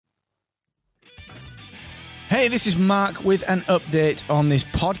Hey, this is Mark with an update on this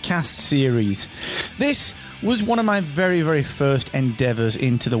podcast series. This was one of my very, very first endeavours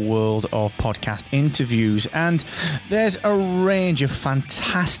into the world of podcast interviews, and there's a range of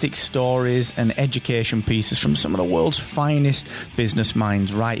fantastic stories and education pieces from some of the world's finest business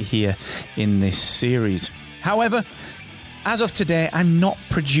minds right here in this series. However, as of today, I'm not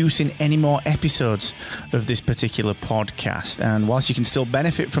producing any more episodes of this particular podcast. And whilst you can still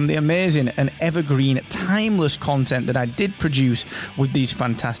benefit from the amazing and evergreen, timeless content that I did produce with these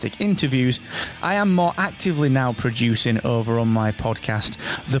fantastic interviews, I am more actively now producing over on my podcast,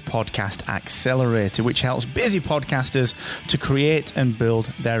 The Podcast Accelerator, which helps busy podcasters to create and build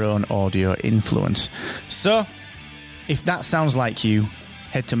their own audio influence. So, if that sounds like you,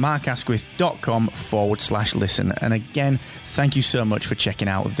 head to markasquith.com/listen. And again, thank you so much for checking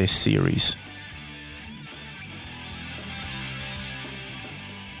out this series.